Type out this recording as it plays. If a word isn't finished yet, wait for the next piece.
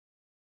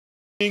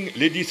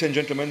Ladies and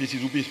gentlemen, this is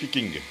Upi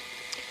speaking,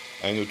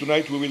 and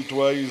tonight we will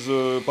try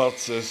the part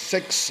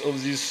 6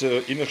 of this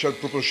inertial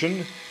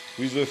propulsion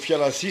with the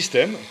Fiala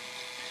system.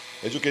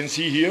 As you can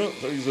see here,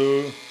 there is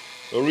a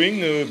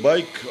ring, a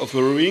bike of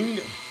a ring,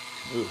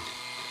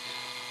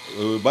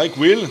 a bike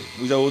wheel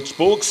without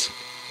spokes,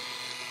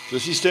 the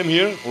system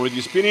here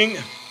already spinning,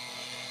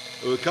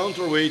 a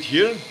counterweight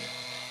here,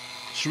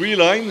 3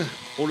 lines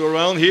all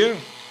around here,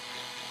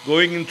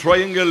 going in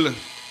triangle,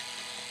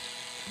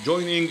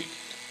 joining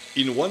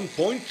in one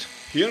point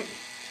here,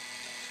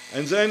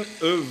 and then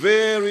a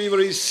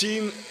very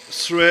thin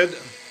thread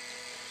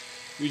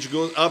which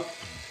goes up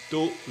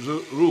to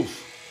the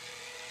roof.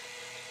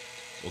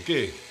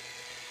 Okay,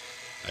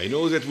 I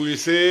know that we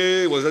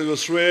say, was that a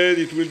thread,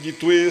 it will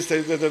detwist,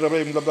 blah blah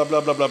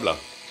blah blah blah blah.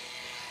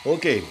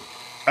 Okay,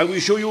 I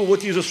will show you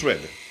what is a thread.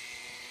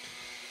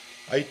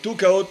 I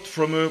took out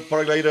from a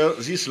paraglider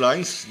these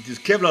lines, it is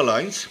Kevlar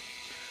lines.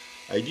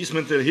 I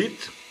dismantle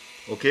it,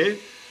 okay.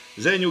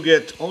 Then you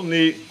get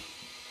only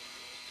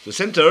the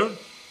center,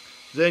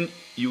 then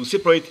you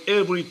separate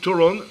every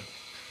torron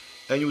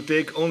and you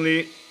take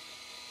only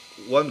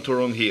one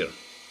torron here.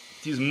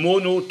 It is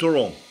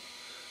MONOTORON,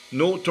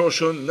 no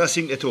torsion,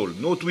 nothing at all,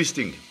 no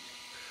twisting.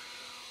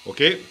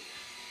 Okay,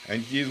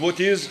 and it is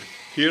what is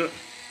here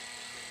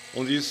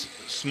on this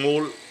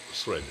small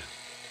thread,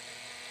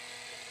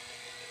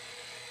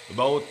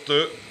 about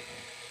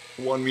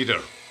 1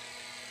 meter.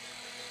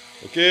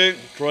 Okay,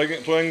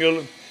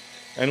 triangle,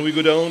 and we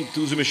go down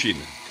to the machine.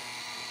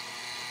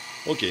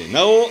 Okay,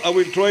 now I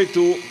will try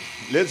to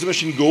let the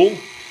machine go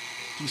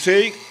to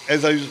say,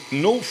 as there is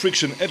no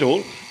friction at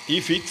all,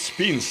 if it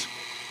spins.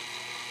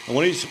 And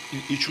when it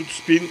should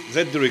spin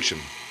that direction.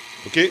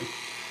 Okay,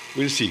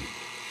 we'll see.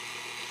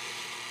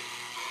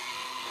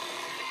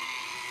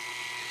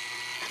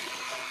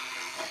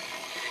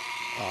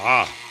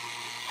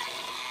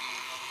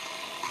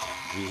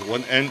 This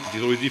one end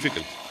is always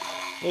difficult.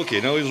 Okay,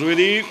 now it's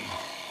ready.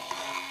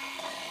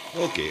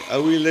 Okay, I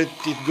will let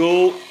it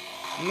go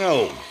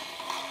now.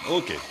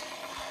 Okay,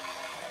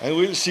 and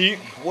we'll see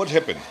what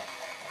happened.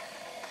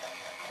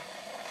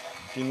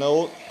 Okay,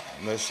 now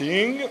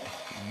nothing,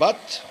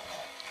 but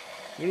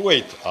we'll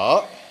wait.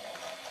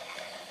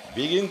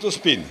 Begin to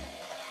spin.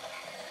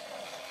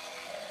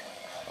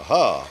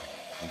 Aha,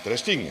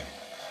 interesting.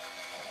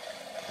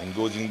 And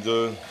goes in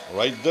the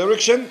right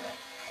direction.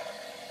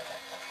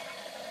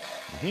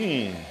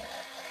 It's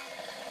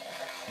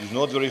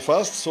not very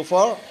fast so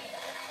far,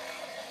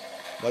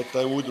 but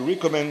I would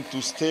recommend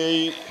to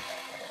stay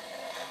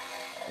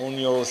on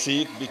your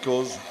seat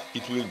because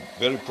it will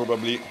very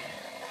probably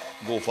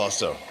go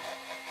faster.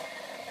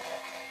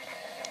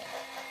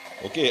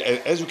 Okay,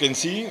 as you can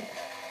see,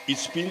 it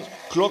spins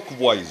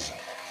clockwise.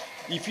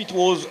 If it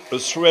was a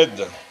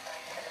thread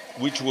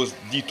which was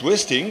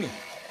detwisting,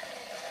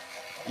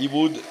 it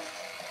would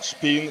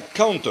spin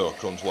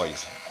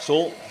counterclockwise.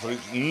 So there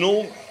is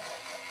no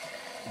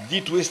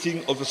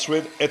detwisting of the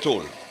thread at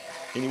all.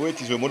 Anyway,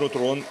 it is a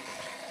MONOTORON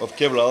of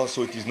Kevlar,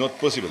 so it is not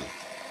possible.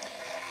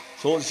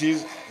 So this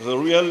is the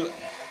real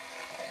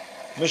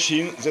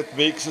machine that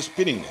makes the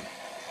spinning.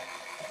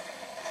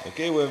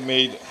 Okay, we have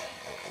made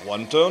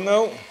one turn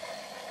now.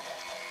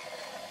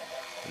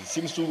 It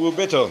seems to go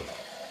better.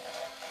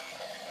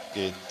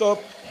 Okay,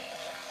 top,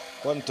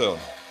 one turn.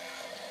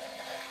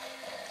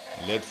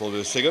 Let for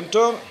the second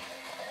turn.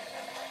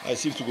 It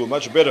seems to go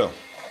much better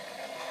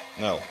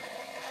now.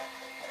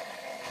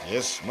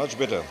 Yes, much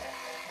better.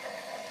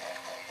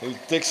 So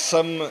it takes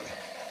some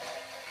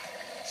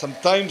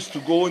times to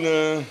go in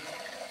a...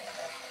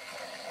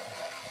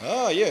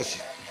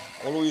 yes,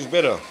 always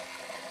better.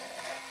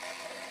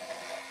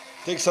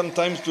 Takes some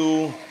time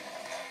to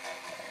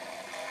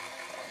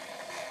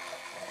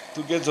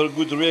get a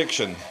good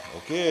reaction.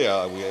 Okay,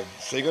 we have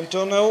second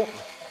turn now.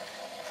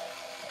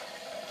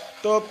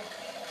 Top.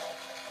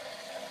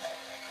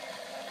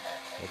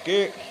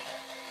 Okay.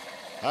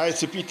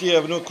 It's a pity I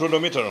have no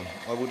chronometer.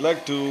 I would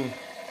like to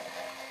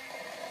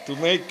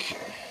make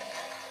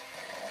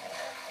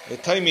a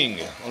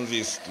timing on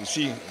this to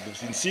see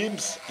if it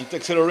seems it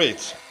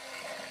accelerates.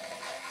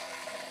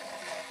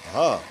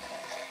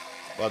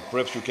 But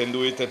perhaps you can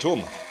do it at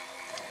home.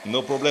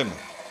 No problem.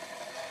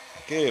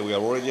 Okay, we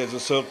are already at the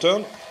third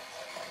turn.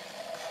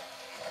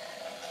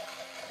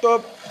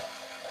 Top.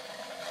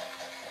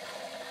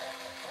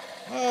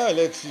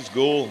 Let this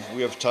go.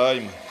 We have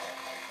time.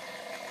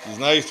 It's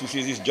nice to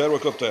see this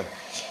gyrocopter.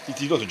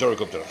 It is not a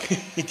gyrocopter.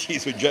 It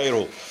is a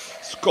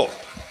gyroscope.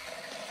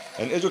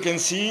 And as you can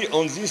see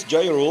on this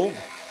gyro,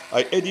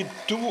 I added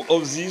 2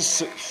 of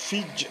these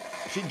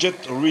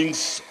fidget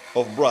rings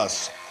of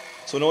brass.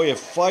 So now I have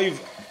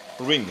 5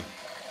 rings.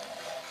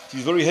 It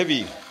is very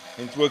heavy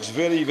and it works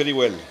very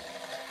well.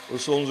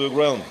 Also on the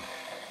ground.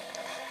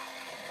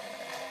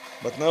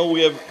 But now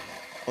we have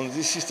on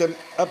this system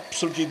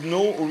absolutely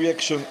no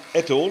reaction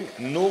at all,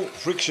 no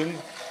friction,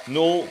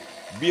 no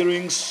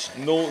bearings,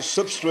 no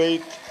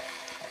substrate,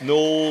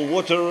 no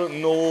water,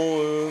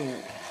 no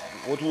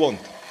what we want,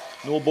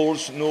 no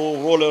balls, no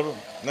roller,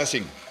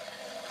 nothing.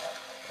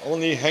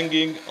 only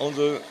hanging on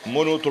the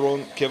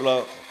MONOTORON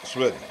Kevlar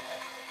thread.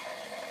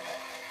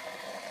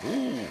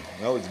 Ooh,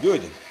 now it's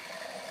good.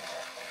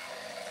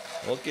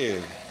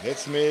 Okay,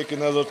 let's make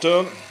another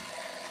turn.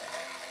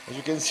 As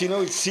you can see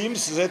now, it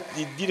seems that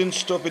it didn't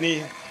stop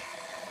any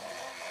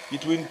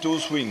between two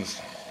swings.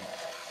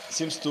 It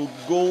seems to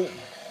go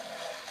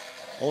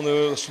on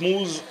a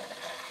smooth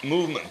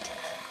movement.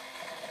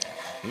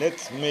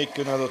 Let's make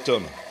another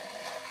turn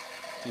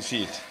to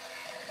see it.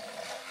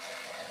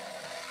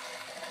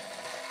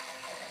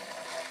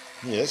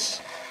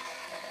 Yes.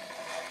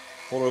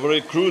 For a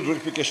very crude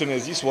replication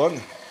as this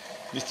one,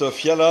 Mr.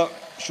 Fiala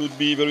should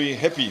be very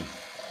happy.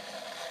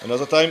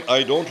 Another time,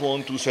 I don't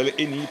want to sell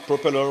any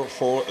propeller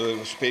for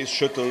a space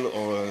shuttle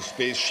or a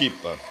spaceship.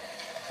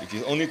 It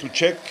is only to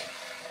check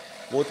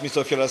what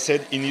Mr. Fiala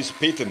said in his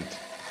patent.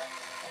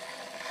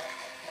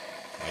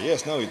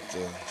 Yes, now it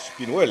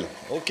spins well.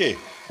 Okay,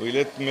 we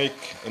let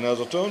make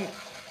another turn.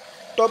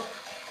 Top.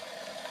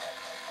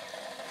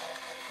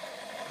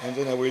 And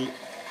then I will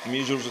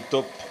measure the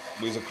top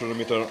with a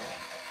chronometer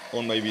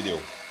on my video.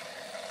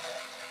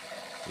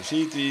 You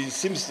see, it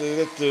seems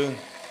that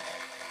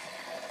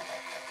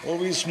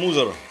always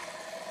smoother.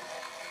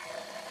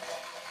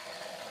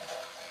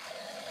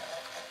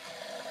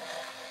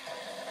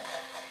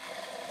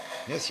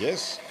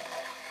 Yes.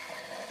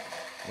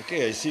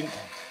 Okay, I think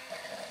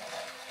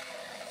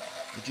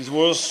it is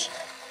worth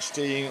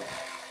staying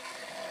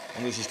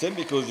on the system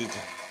because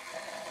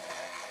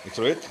it's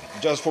right.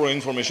 Just for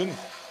information,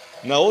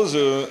 now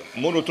the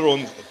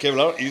MONOTORON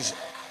Kevlar is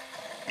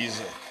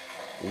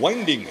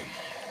winding,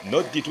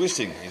 not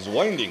detwisting, is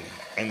winding,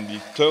 and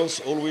it turns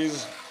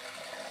always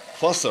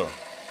faster.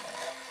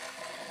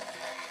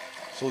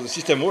 So the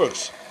system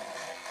works.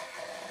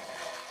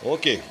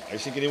 Okay, I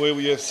think anyway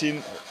we have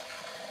seen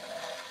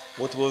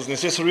what was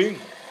necessary,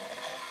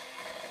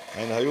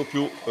 and I hope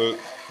you a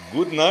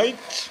good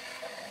night.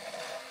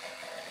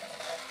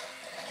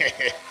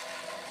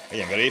 I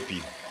am very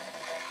happy.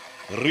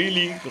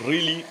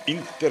 Really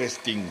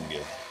interesting.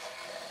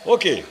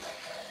 Okay,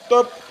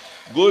 top.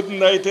 Good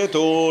night at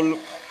all.